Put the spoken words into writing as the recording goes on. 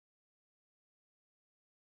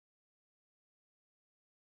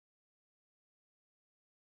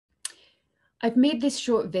I've made this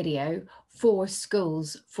short video for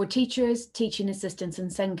schools, for teachers, teaching assistants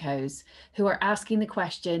and SENCOs who are asking the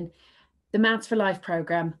question, the Maths for Life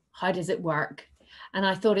programme, how does it work? And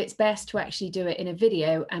I thought it's best to actually do it in a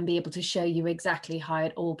video and be able to show you exactly how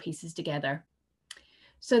it all pieces together.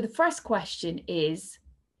 So the first question is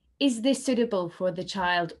this suitable for the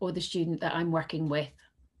child or the student that I'm working with?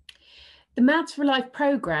 The Maths for Life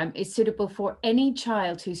programme is suitable for any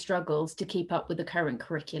child who struggles to keep up with the current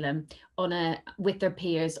curriculum with their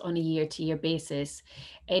peers on a year-to-year basis.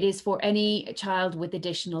 It is for any child with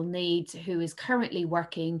additional needs who is currently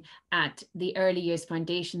working at the early years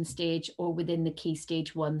foundation stage or within the Key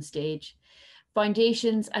Stage 1 stage.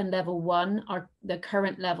 Foundations and level 1 are the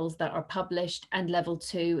current levels that are published, and level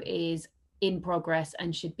 2 is in progress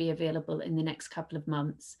and should be available in the next couple of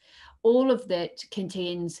months. All of that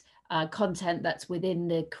contains content that's within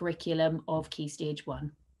the curriculum of Key Stage 1.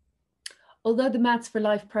 Although the Maths for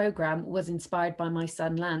Life programme was inspired by my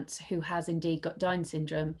son Lance, who has indeed got Down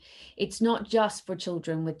syndrome, it's not just for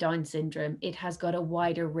children with Down syndrome, it has got a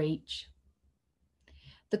wider reach.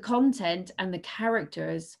 The content and the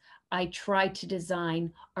characters I tried to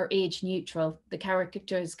design are age neutral. The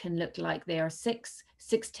characters can look like they are 6,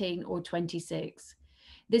 16 or 26.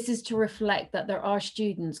 This is to reflect that there are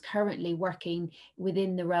students currently working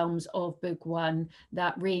within the realms of Book 1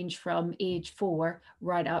 that range from age 4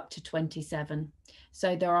 right up to 27.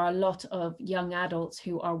 So there are a lot of young adults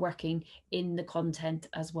who are working in the content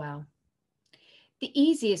as well. The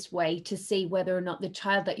easiest way to see whether or not the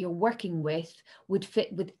child that you're working with would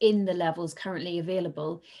fit within the levels currently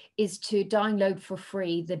available is to download for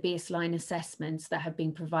free the baseline assessments that have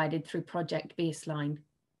been provided through Project Baseline.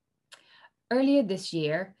 Earlier this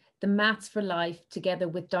year, the Maths for Life, together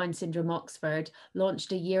with Down Syndrome Oxford,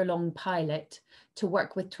 launched a year-long pilot to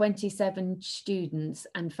work with 27 students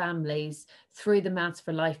and families through the Maths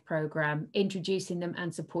for Life programme, introducing them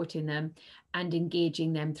and supporting them and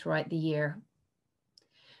engaging them throughout the year.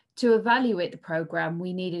 To evaluate the programme,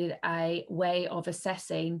 we needed a way of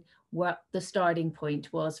assessing what the starting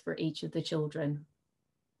point was for each of the children.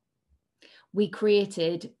 We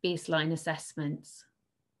created baseline assessments.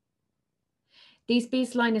 These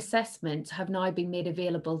baseline assessments have now been made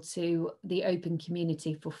available to the open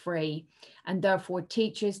community for free, and therefore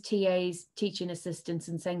teachers, TAs, teaching assistants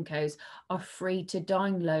and SENCOs are free to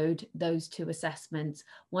download those two assessments,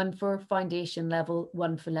 one for foundation level,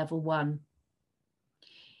 one for level 1.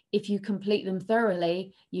 If you complete them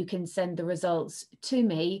thoroughly, you can send the results to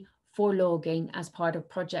me for logging as part of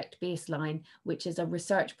Project Baseline, which is a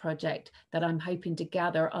research project that I'm hoping to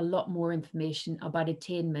gather a lot more information about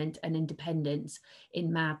attainment and independence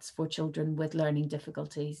in maths for children with learning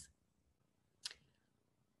difficulties.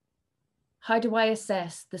 How do I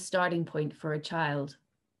assess the starting point for a child?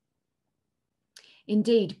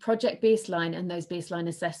 Indeed, Project Baseline and those baseline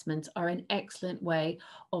assessments are an excellent way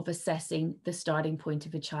of assessing the starting point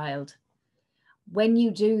of a child. When you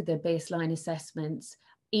do the baseline assessments,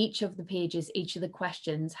 each of the pages, each of the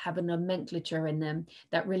questions have a nomenclature in them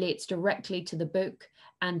that relates directly to the book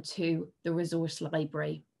and to the resource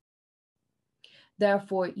library.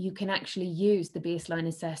 Therefore, you can actually use the baseline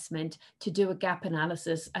assessment to do a gap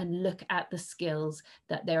analysis and look at the skills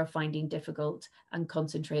that they're finding difficult and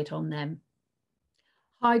concentrate on them.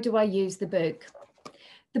 How do I use the book?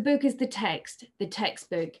 The book is the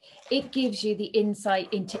textbook. It gives you the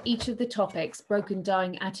insight into each of the topics broken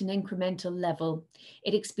down at an incremental level.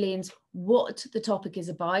 It explains what the topic is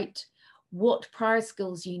about, what prior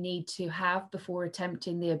skills you need to have before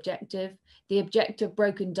attempting the objective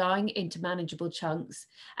broken down into manageable chunks,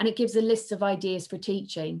 and it gives a list of ideas for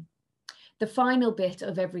teaching. The final bit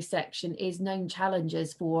of every section is known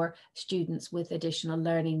challenges for students with additional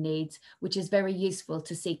learning needs, which is very useful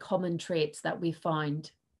to see common traits that we find.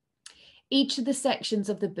 Each of the sections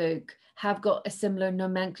of the book have got a similar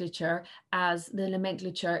nomenclature as the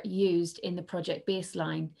nomenclature used in the Project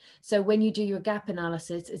Baseline. So when you do your gap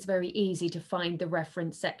analysis, it's very easy to find the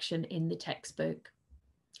reference section in the textbook.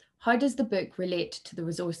 How does the book relate to the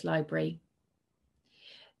resource library?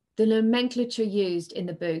 The nomenclature used in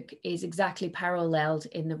the book is exactly paralleled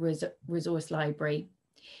in the resource library.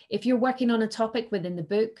 If you're working on a topic within the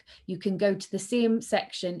book, you can go to the same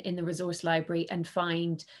section in the resource library and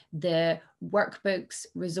find the workbooks,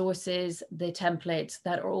 resources, the templates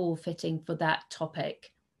that are all fitting for that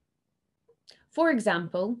topic. For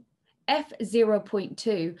example,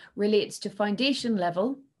 F0.2 relates to foundation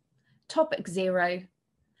level, topic 0,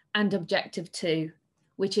 and objective 2,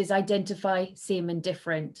 which is identify, same and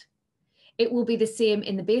different. It will be the same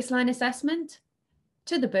in the baseline assessment,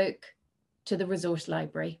 to the book, to the resource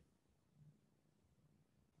library.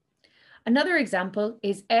 Another example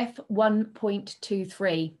is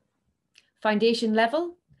F1.23, foundation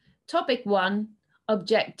level, topic 1,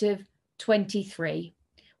 objective 23,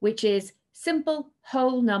 which is simple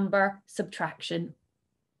whole number subtraction.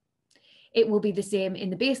 It will be the same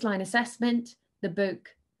in the baseline assessment, the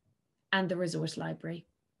book, and the resource library.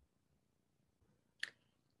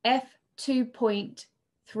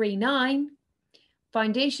 F2.39,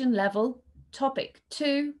 foundation level, topic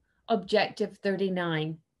 2, objective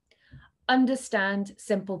 39. Understand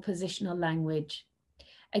simple positional language.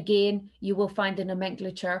 Again, you will find the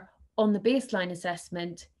nomenclature on the baseline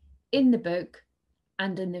assessment, in the book,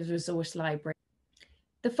 and in the resource library.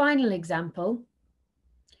 The final example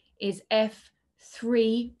is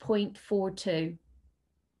F3.42.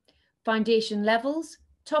 Foundation levels,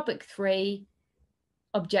 topic 3,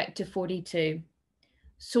 objective 42.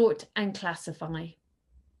 Sort and classify.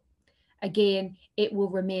 Again, it will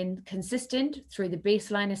remain consistent through the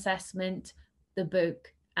baseline assessment, the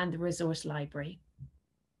book, and the resource library.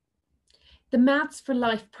 The Maths for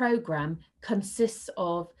Life programme consists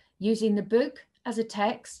of using the book as a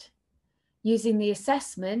text, using the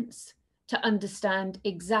assessments to understand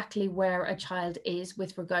exactly where a child is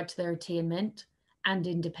with regard to their attainment and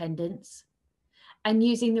independence, and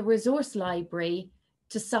using the resource library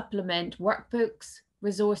to supplement workbooks,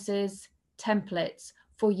 resources, templates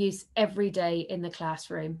for use every day in the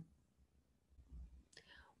classroom.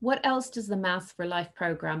 What else does the Maths for Life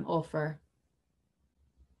programme offer?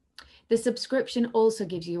 The subscription also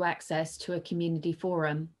gives you access to a community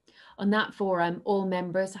forum. On that forum, all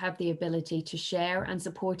members have the ability to share and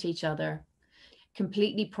support each other,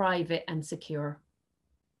 completely private and secure.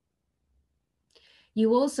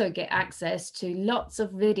 You also get access to lots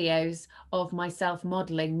of videos of myself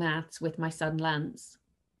modelling maths with my son Lance.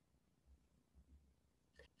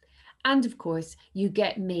 And of course, you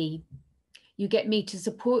get me. You get me to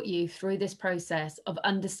support you through this process of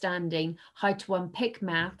understanding how to unpick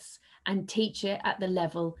maths and teach it at the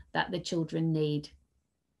level that the children need.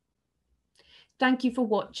 Thank you for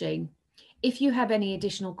watching. If you have any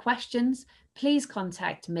additional questions, please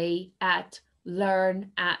contact me at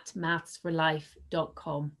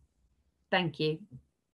learn@mathsforlife.com. Thank you.